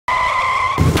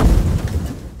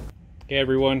Hey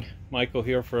everyone, Michael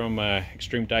here from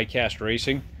Extreme Diecast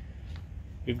Racing.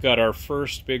 We've got our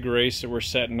first big race that we're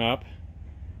setting up.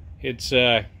 It's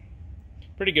a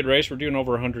pretty good race. We're doing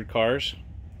over 100 cars.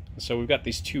 So we've got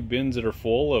these two bins that are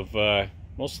full of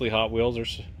mostly Hot Wheels.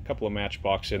 There's a couple of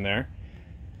Matchbox in there.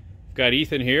 We've got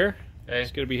Ethan here. Hey.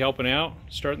 He's going to be helping out,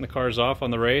 starting the cars off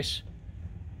on the race.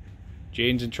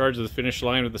 Jane's in charge of the finish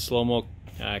line with the slow-mo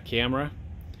camera.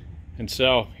 And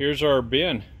so here's our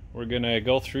bin. We're going to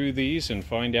go through these and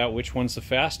find out which one's the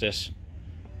fastest.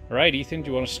 Alright, Ethan, do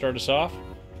you want to start us off?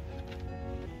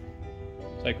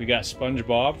 Looks like we got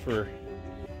SpongeBob for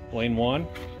lane 1.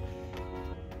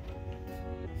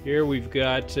 Here we've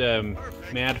got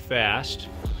Mad Fast.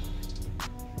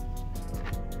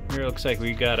 Here it looks like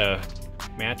we got a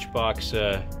Matchbox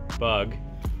Bug.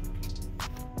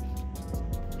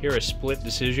 Here a Split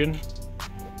Decision.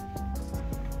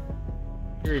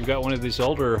 Here we've got one of these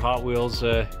older Hot Wheels,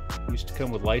 used to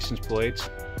come with license plates.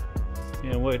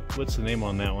 Yeah, what's the name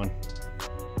on that one?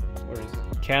 Where is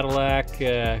it? Cadillac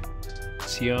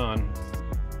Sion.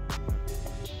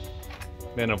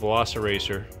 Then a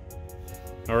Velociracer.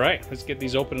 Alright, let's get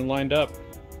these open and lined up.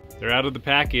 They're out of the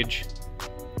package.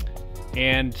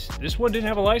 And this one didn't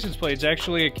have a license plate. It's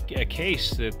actually a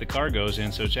case that the car goes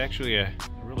in, so it's actually a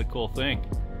really cool thing.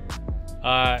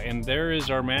 And there is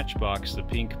our Matchbox, the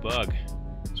pink Bug.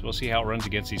 So we'll see how it runs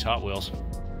against these Hot Wheels.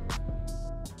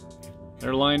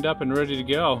 They're lined up and ready to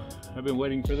go. I've been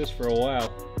waiting for this for a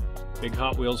while. Big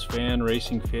Hot Wheels fan,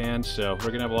 racing fan, so we're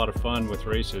gonna have a lot of fun with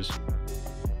races.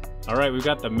 Alright, we've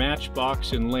got the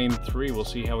Matchbox in lane 3. We'll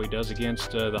see how he does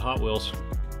against the Hot Wheels.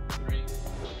 3,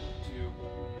 2,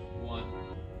 1.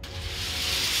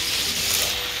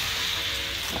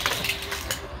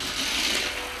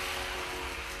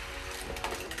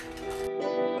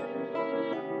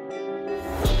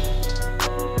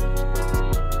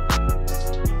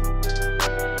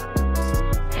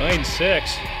 Lane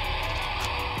 6.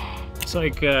 It's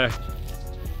like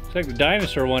the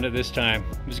dinosaur won it this time.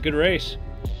 It was a good race.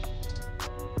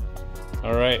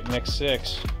 All right, next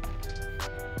 6.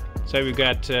 So we've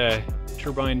got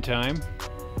Turbine Time,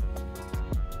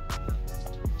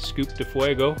 Scoop de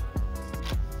Fuego,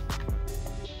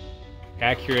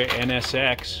 Acura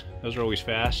NSX. Those are always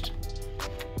fast.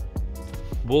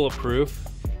 Bulletproof,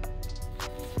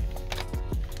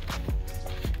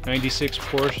 96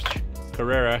 Porsche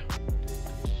Carrera,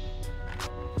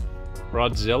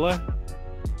 Rodzilla.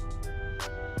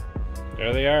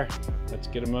 There they are. Let's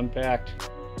get them unpacked.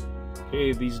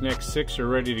 Okay, these next 6 are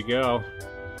ready to go.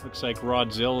 Looks like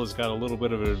Rodzilla's got a little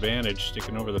bit of an advantage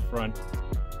sticking over the front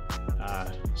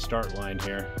start line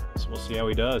here. So we'll see how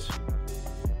he does. 3,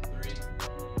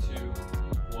 2,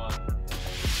 1.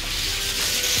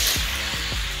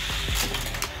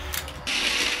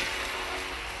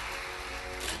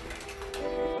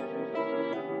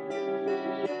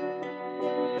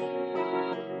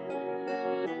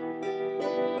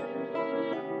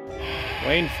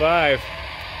 Lane 5.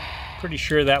 Pretty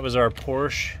sure that was our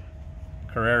Porsche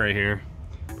Carrera here.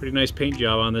 Pretty nice paint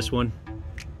job on this one.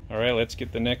 Alright, let's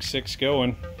get the next 6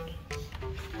 going.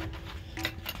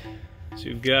 So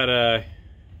we've got a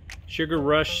Sugar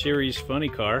Rush Series funny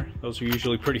car. Those are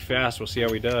usually pretty fast. We'll see how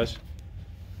he does.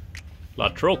 La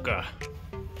Troca.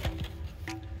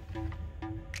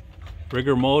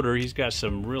 Rigger Motor. He's got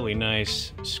some really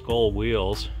nice skull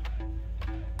wheels.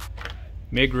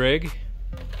 Mig Rig.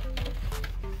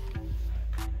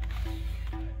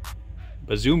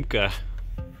 Bazumka.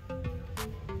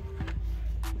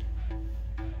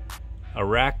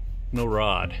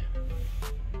 Arachnorod.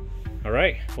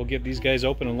 Alright, we'll get these guys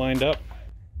open and lined up.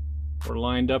 We're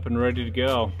lined up and ready to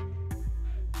go.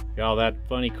 Yeah, that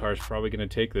funny car is probably going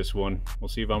to take this one. We'll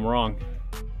see if I'm wrong.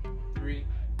 3,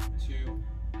 2,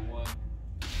 1.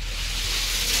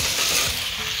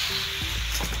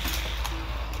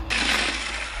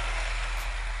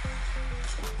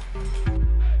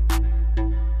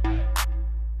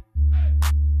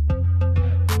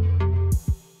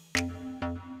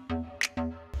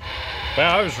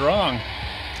 Wow, I was wrong.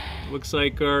 Looks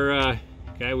like our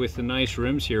guy with the nice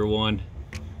rims here won.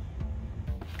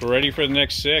 We're ready for the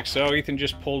next 6. Oh, Ethan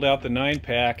just pulled out the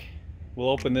 9-pack. We'll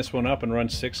open this one up and run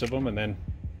 6 of them and then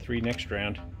 3 next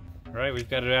round. All right, we've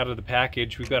got it out of the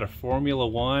package. We've got a Formula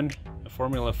 1, a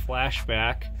Formula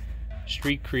Flashback,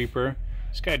 Street Creeper.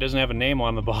 This guy doesn't have a name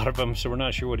on the bottom of him, so we're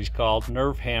not sure what he's called.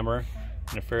 Nerve Hammer,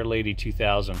 and a Fair Lady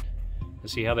 2000.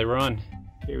 Let's see how they run.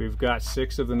 Okay, we've got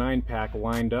 6 of the 9-pack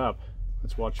lined up.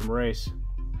 Let's watch them race.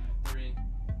 3,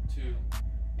 2,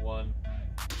 1.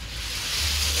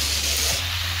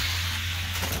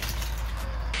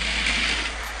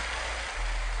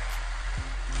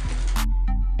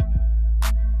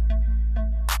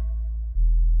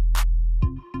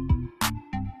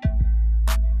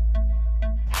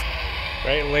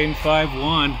 Right, lane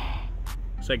 5-1.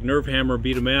 Looks like Nerve Hammer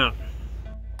beat him out.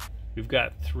 We've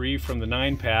got 3 from the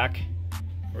 9-pack.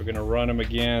 We're gonna run them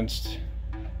against,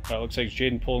 it looks like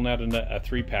Jaden pulling out a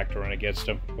 3-pack to run against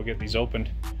them. We'll get these opened.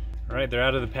 All right, they're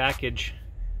out of the package.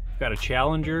 We've got a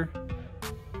Challenger,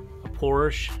 a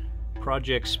Porsche,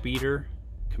 Project Speeder,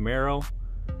 Camaro.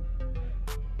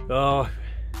 Oh,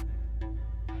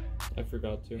 I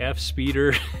forgot to. F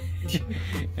Speeder,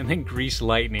 and then Grease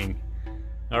Lightning.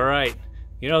 All right,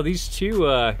 you know, these two,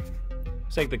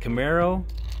 it's like the Camaro,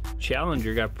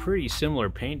 Challenger got pretty similar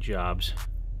paint jobs.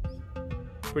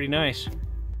 Pretty nice.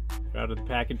 They're out of the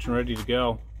package and ready to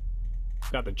go.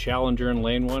 Got the Challenger in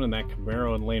lane 1 and that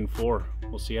Camaro in lane 4.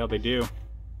 We'll see how they do.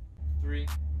 3,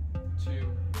 2,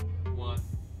 1.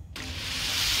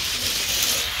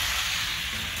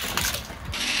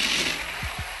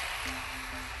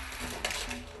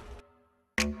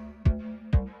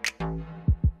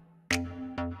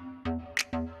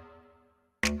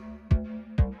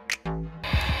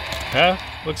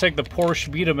 Looks like the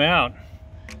Porsche beat him out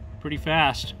pretty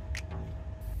fast.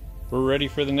 We're ready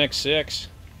for the next 6.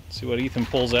 Let's see what Ethan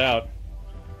pulls out.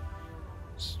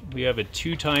 We have a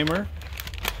 2-timer.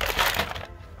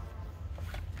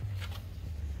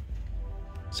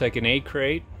 It's like an A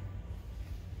crate.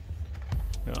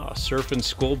 Surfing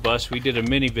school bus. We did a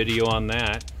mini video on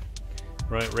that.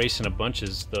 Right, racing a bunch of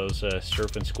those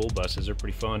surfing school buses. They're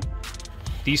pretty fun.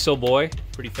 Diesel Boy,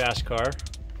 pretty fast car.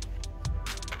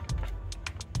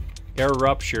 Air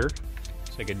Rupture.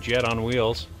 It's like a jet on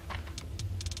wheels.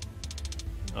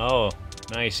 Oh,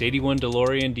 nice. 81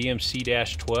 DeLorean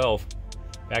DMC-12.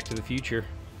 Back to the Future.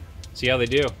 See how they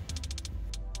do.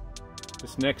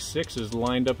 This next 6 is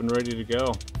lined up and ready to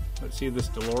go. Let's see if this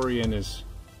DeLorean is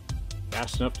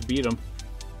fast enough to beat them.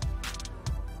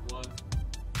 1.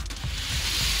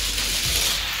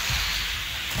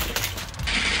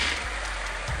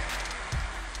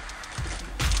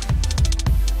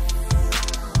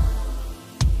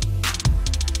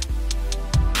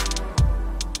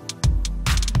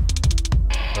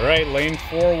 All right, lane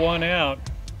 4-1 out.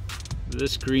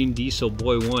 This green Diesel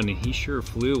Boy won, and he sure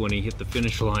flew when he hit the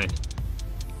finish line.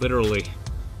 Literally.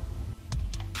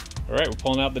 All right, we're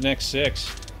pulling out the next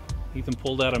 6. Ethan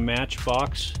pulled out a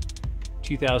Matchbox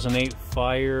 2008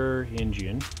 Fire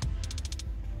engine.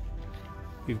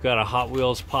 We've got a Hot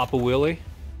Wheels Papa Willie.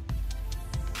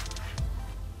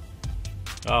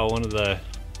 Oh, one of the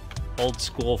old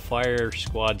school Fire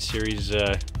Squad series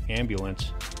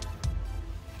ambulance.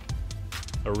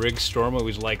 A Rig Storm,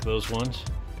 always like those ones.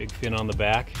 Big fin on the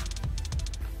back.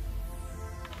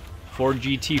 Ford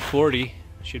GT40,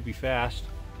 should be fast.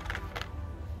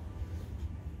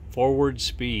 Forward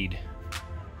Speed.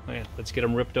 Right, let's get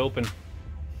them ripped open.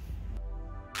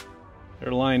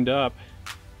 They're lined up.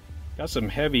 Got some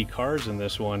heavy cars in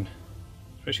this one,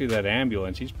 especially that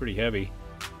ambulance. He's pretty heavy.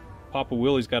 Papa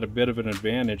Willie's got a bit of an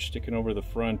advantage sticking over the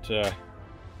front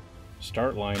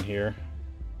start line here.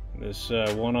 This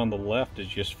one on the left is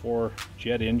just 4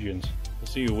 jet engines.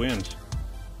 Let's see who wins.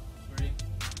 3,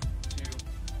 2,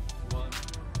 1.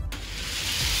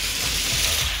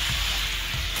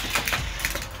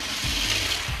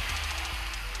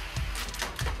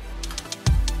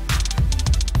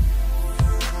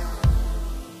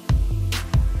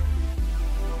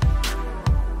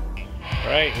 All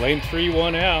right, lane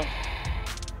 3-1 out.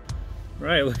 All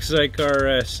right, looks like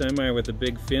our semi with the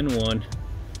big fin won.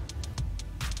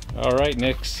 All right,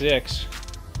 next 6.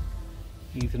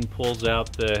 Ethan pulls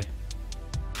out the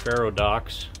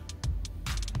Paradox.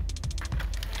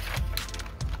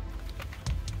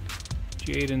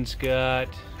 Jaden's got,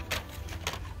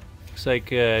 looks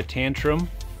like a Tantrum.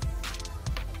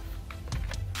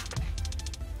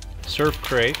 Surf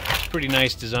crate. It's pretty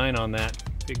nice design on that.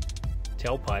 Big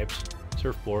tailpipes.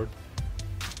 Surfboard.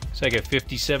 It's like a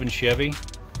 57 Chevy.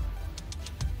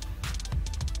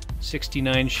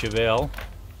 69 Chevelle.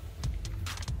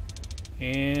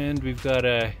 And we've got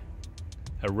a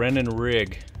Renan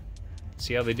rig. Let's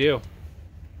see how they do.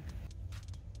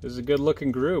 This is a good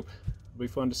looking group. It'll be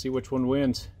fun to see which one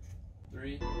wins.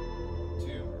 3, 2,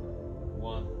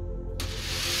 1.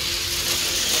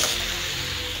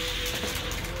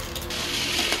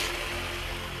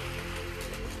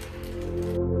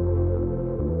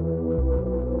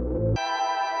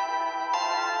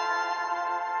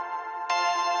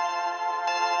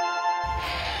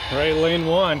 All right, lane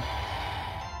 1.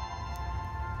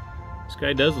 This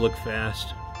guy does look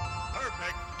fast.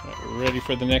 Perfect. We're ready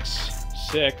for the next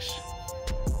 6.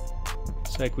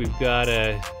 Looks like we've got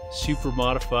a super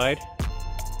modified.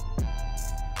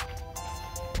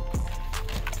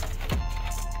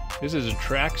 This is a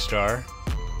Track Star.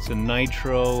 It's a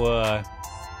nitro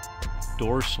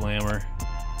door slammer.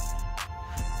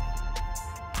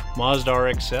 Mazda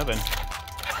RX-7.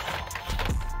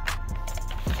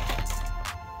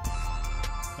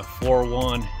 A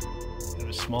 4.1. Got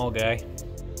a small guy.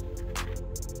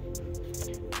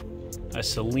 A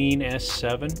Celine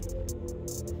S7.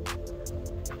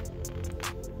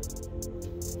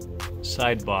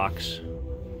 Side box.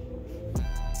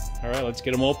 Alright, let's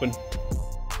get them open.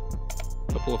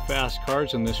 Couple of fast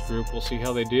cars in this group. We'll see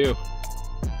how they do.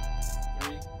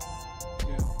 3, 2,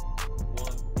 1.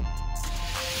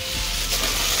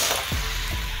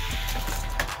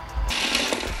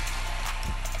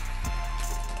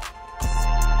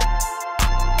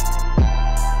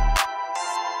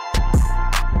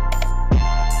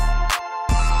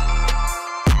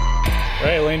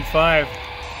 Right, lane 5.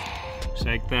 Looks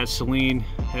like that Celine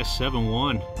S7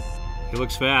 won. He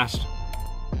looks fast.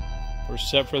 We're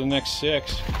set for the next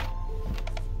 6.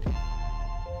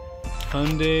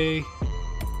 Hyundai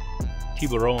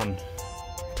Tiburon.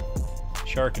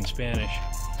 Shark in Spanish.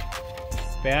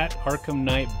 Bat Arkham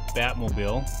Knight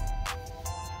Batmobile.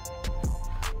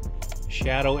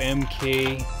 Shadow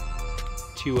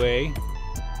MK2A.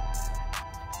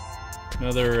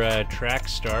 Another track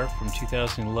star from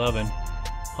 2011.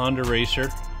 Honda Racer.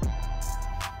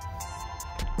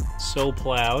 So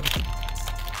Plowed.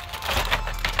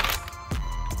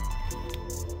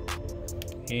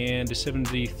 And a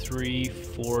 73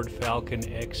 Ford Falcon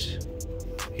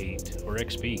X8 or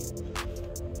XP.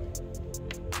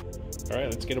 All right,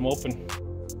 let's get them open.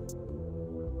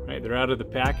 All right, they're out of the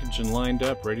package and lined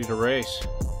up, ready to race.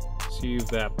 See if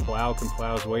that plow can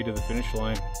plow his way to the finish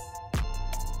line.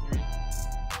 3, 2,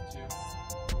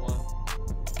 1.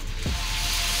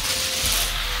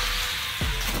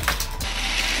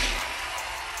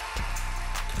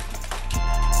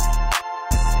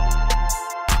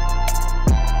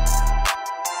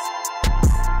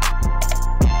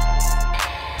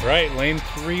 Right, lane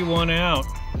 3, 1 out.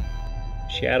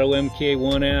 Shadow MK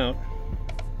 1 out.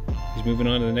 He's moving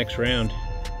on to the next round.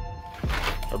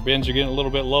 Our bins are getting a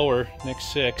little bit lower.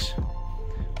 Next 6.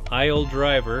 Aisle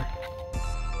Driver.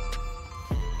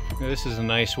 Now, this is a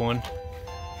nice one.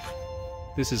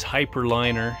 This is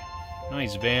Hyperliner.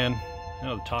 Nice van.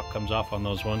 Now the top comes off on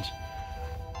those ones.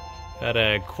 Got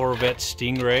a Corvette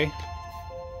Stingray.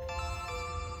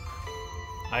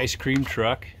 Ice cream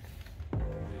truck.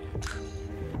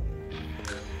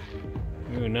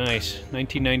 Ooh, nice.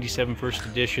 1997 first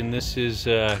edition. This is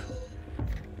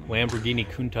Lamborghini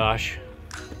Countach.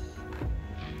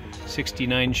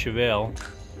 69 Chevelle.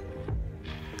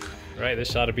 Right,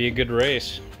 this ought to be a good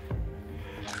race.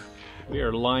 We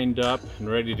are lined up and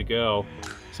ready to go.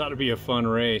 This ought to be a fun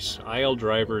race. Aisle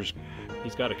Driver's,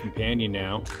 he's got a companion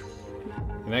now.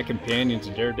 And that companion's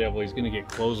a daredevil. He's going to get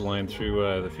clotheslined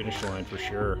through the finish line for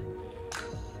sure.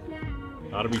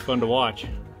 Ought to be fun to watch.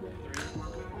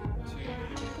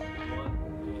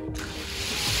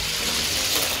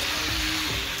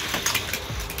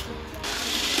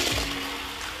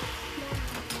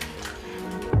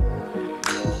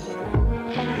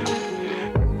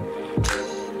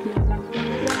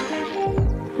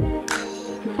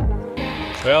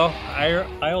 Well,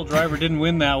 Aisle Driver didn't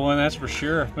win that one, that's for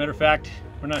sure. Matter of fact,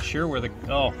 we're not sure where the...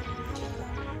 Oh,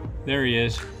 there he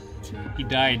is. He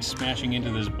died smashing into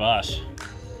this bus.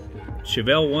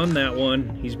 Chevelle won that one.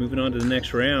 He's moving on to the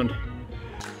next round.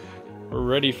 We're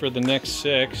ready for the next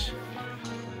 6.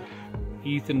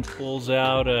 Ethan pulls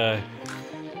out a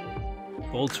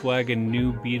Volkswagen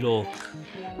New Beetle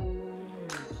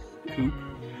Coupe.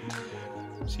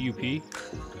 CUP.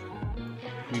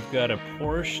 We've got a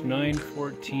Porsche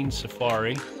 914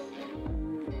 Safari,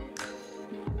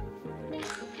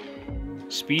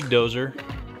 Speed Dozer,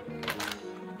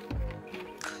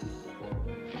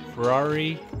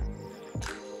 Ferrari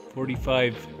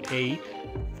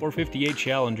 458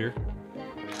 Challenger,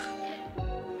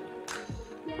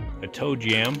 a Toe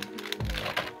Jam,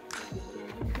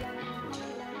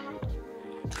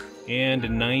 and a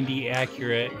 90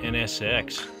 Acura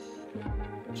NSX.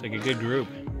 Looks like a good group.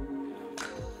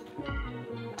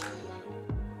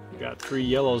 Got 3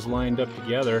 yellows lined up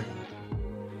together.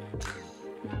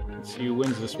 Let's see who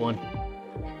wins this one. 2,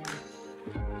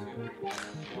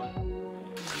 1.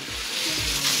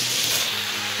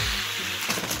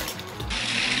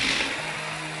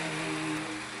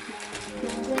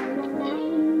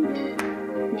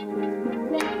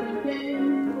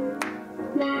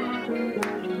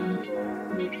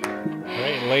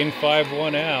 Alright, lane 5,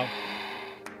 1 out.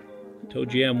 Toe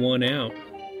Jam 1 out.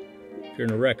 If you're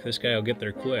in a wreck, this guy will get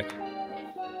there quick.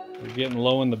 We're getting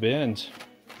low in the bins.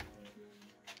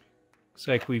 Looks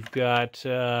like we've got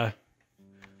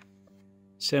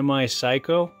Semi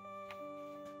Psycho,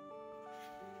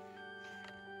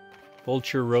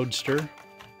 Vulture Roadster,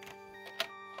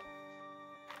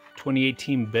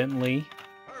 2018 Bentley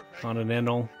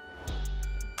Continental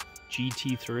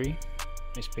GT3.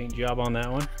 Nice paint job on that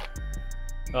one.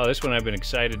 Oh, this one I've been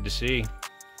excited to see.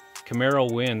 Camaro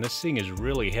Win. This thing is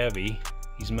really heavy.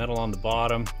 He's metal on the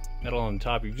bottom, metal on the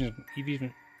top.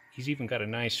 He's even got a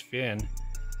nice fin.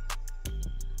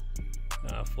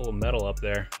 Full of metal up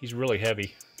there. He's really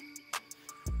heavy.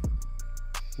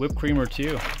 Whipped Creamer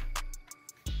 2.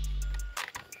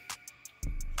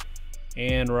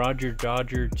 And Roger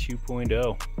Dodger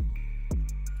 2.0.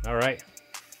 All right.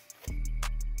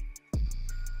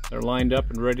 They're lined up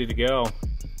and ready to go.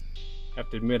 Have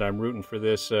to admit, I'm rooting for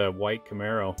this white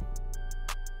Camaro.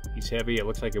 He's heavy. It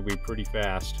looks like it'll be pretty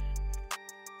fast.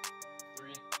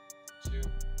 3, 2,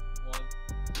 1.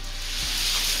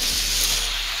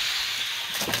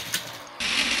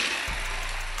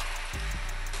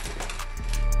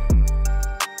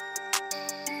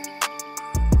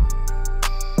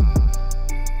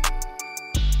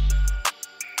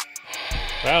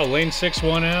 Wow, lane 6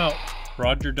 one out.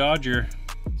 Roger Dodger.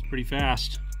 It's pretty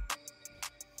fast.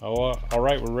 Oh, all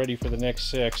right, we're ready for the next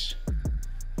 6.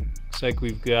 Looks like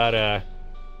we've got a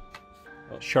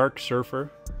Shark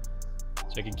Surfer.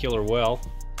 Looks like a killer well.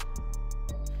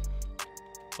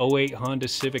 08 Honda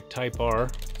Civic Type R.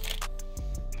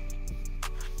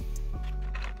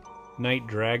 Night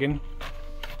Dragon.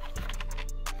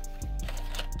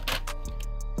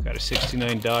 Got a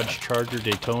 69 Dodge Charger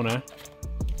Daytona.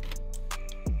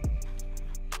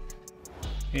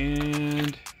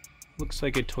 And looks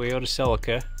like a Toyota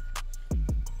Celica.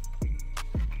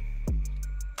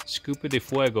 Scupa de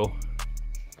Fuego. All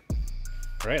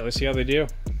right, let's see how they do.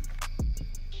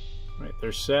 All right,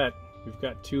 they're set. We've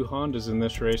got 2 Hondas in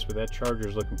this race, but that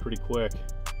Charger's looking pretty quick.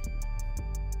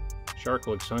 Shark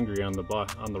looks hungry on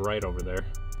the right over there.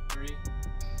 3, 2,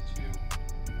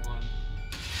 1.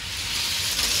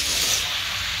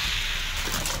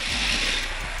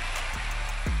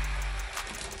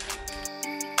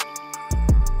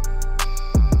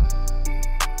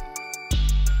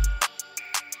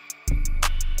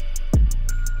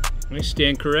 I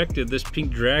stand corrected. This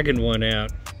Pink Dragon won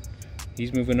out.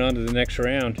 He's moving on to the next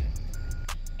round.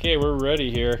 Okay, we're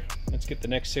ready here. Let's get the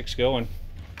next 6 going.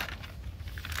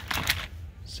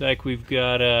 Looks like we've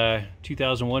got a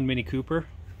 2001 Mini Cooper.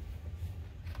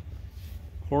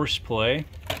 Horseplay.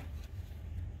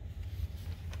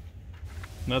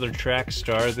 Another track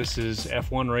star. This is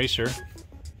F1 Racer.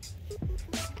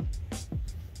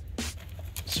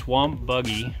 Swamp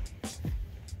Buggy.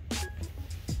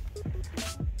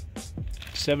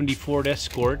 70 Ford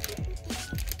Escort.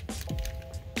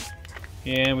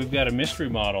 And we've got a mystery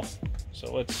model.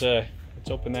 So let's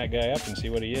open that guy up and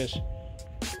see what he is.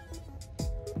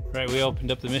 Right, we opened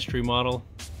up the mystery model.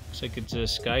 Looks like it's a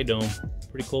Sky Dome.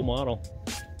 Pretty cool model.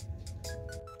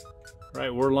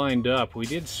 Right, we're lined up. We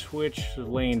did switch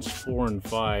lanes 4 and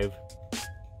 5.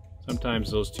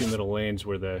 Sometimes those 2 middle lanes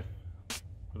where the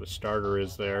starter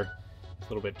is there, a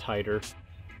little bit tighter.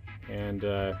 And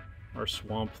our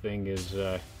Swamp thing is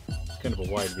kind of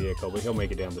a wide vehicle, but he'll make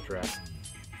it down the track.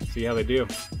 See how they do.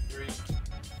 3,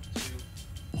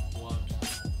 2, 1.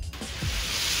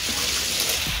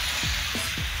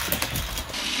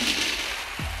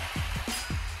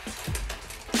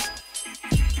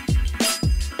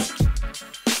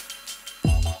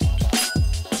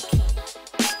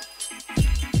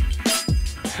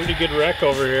 Pretty good wreck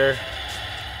over here.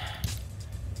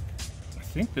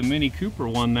 I think the Mini Cooper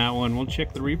won that one. We'll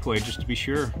check the replay just to be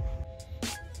sure.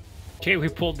 Okay, we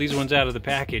pulled these ones out of the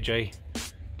package. I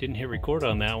didn't hit record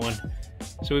on that one.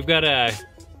 So we've got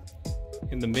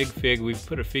in the MIG Fig, we've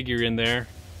put a figure in there.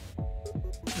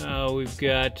 We've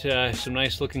got some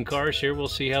nice looking cars here. We'll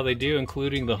see how they do,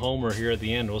 including the Homer here at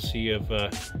the end. We'll see if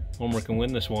Homer can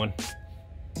win this one.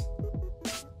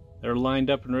 They're lined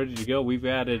up and ready to go. We've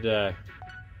added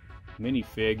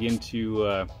minifig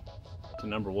into to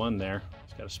number 1 there.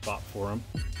 He's got a spot for him.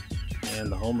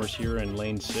 And the Homer's here in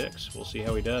lane 6. We'll see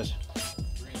how he does.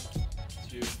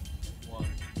 3, 2, 1.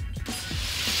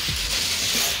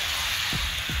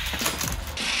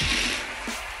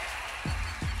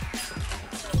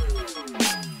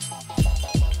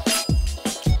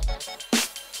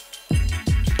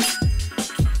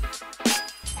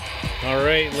 All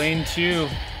right, lane 2,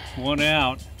 1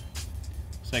 out.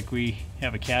 Looks like we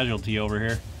have a casualty over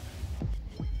here.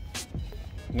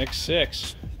 Next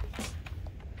 6.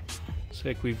 Looks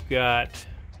like we've got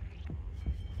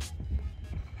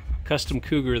Custom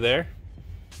Cougar there.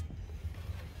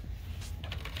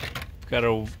 Got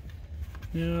a,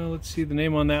 let's see the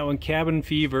name on that one, Cabin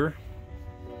Fever.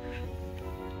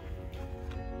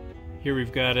 Here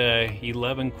we've got a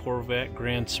 11 Corvette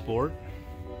Grand Sport.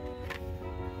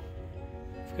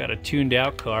 We've got a tuned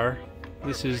out car.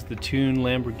 This is the tuned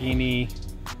Lamborghini,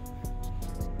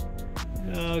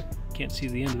 can't see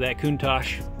the end of that,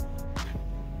 Countach.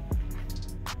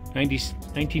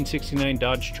 1969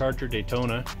 Dodge Charger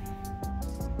Daytona.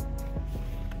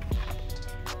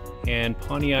 And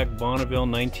Pontiac Bonneville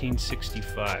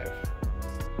 1965.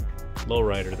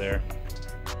 Lowrider there.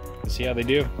 Let's see how they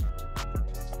do.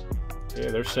 Okay,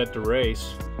 they're set to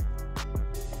race.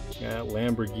 That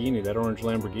Lamborghini, that orange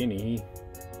Lamborghini,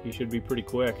 he should be pretty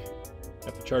quick.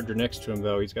 Got the Charger next to him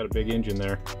though, he's got a big engine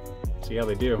there. See how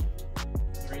they do.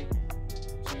 3,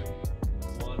 2,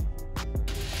 1.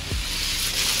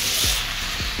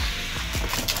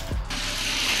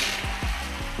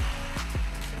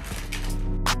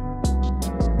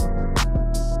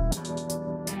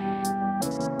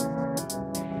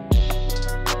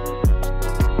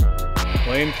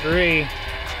 Lane 3.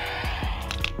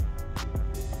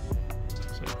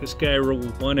 Looks like this guy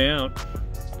rolled one out.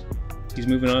 He's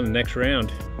moving on to the next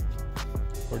round.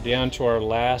 We're down to our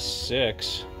last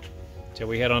 6 till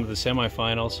we head on to the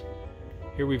semifinals.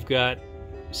 Here we've got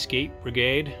Skate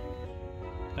Brigade.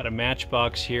 Got a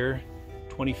Matchbox here.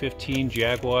 2015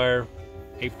 Jaguar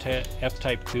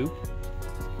F-Type Coupe.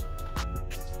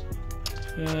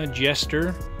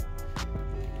 Jester.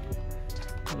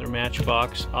 Another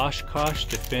Matchbox. Oshkosh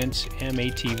Defense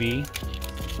M-ATV.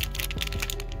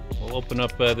 We'll open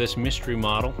up this mystery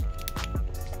model.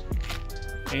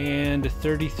 And a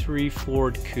 33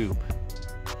 Ford Coupe.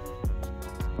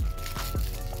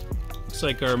 Looks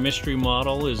like our mystery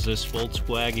model is this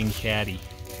Volkswagen Caddy.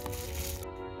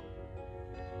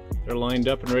 They're lined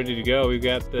up and ready to go. We've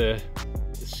got the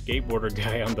skateboarder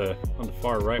guy on the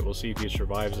far right. We'll see if he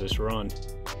survives this run. 3,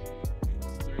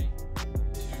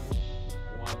 2,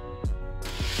 1.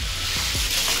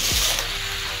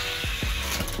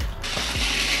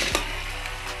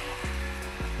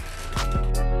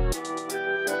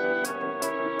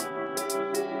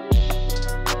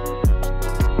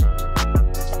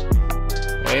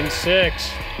 Lane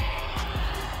 6.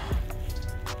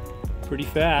 Pretty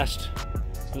fast.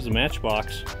 That was a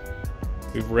Matchbox.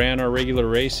 We've ran our regular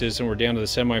races and we're down to the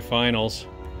semifinals.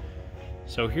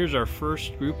 So here's our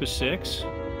first group of 6.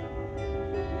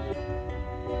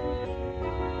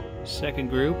 Second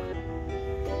group.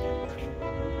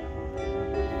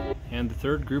 And the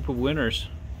third group of winners.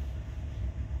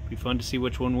 Be fun to see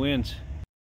which one wins.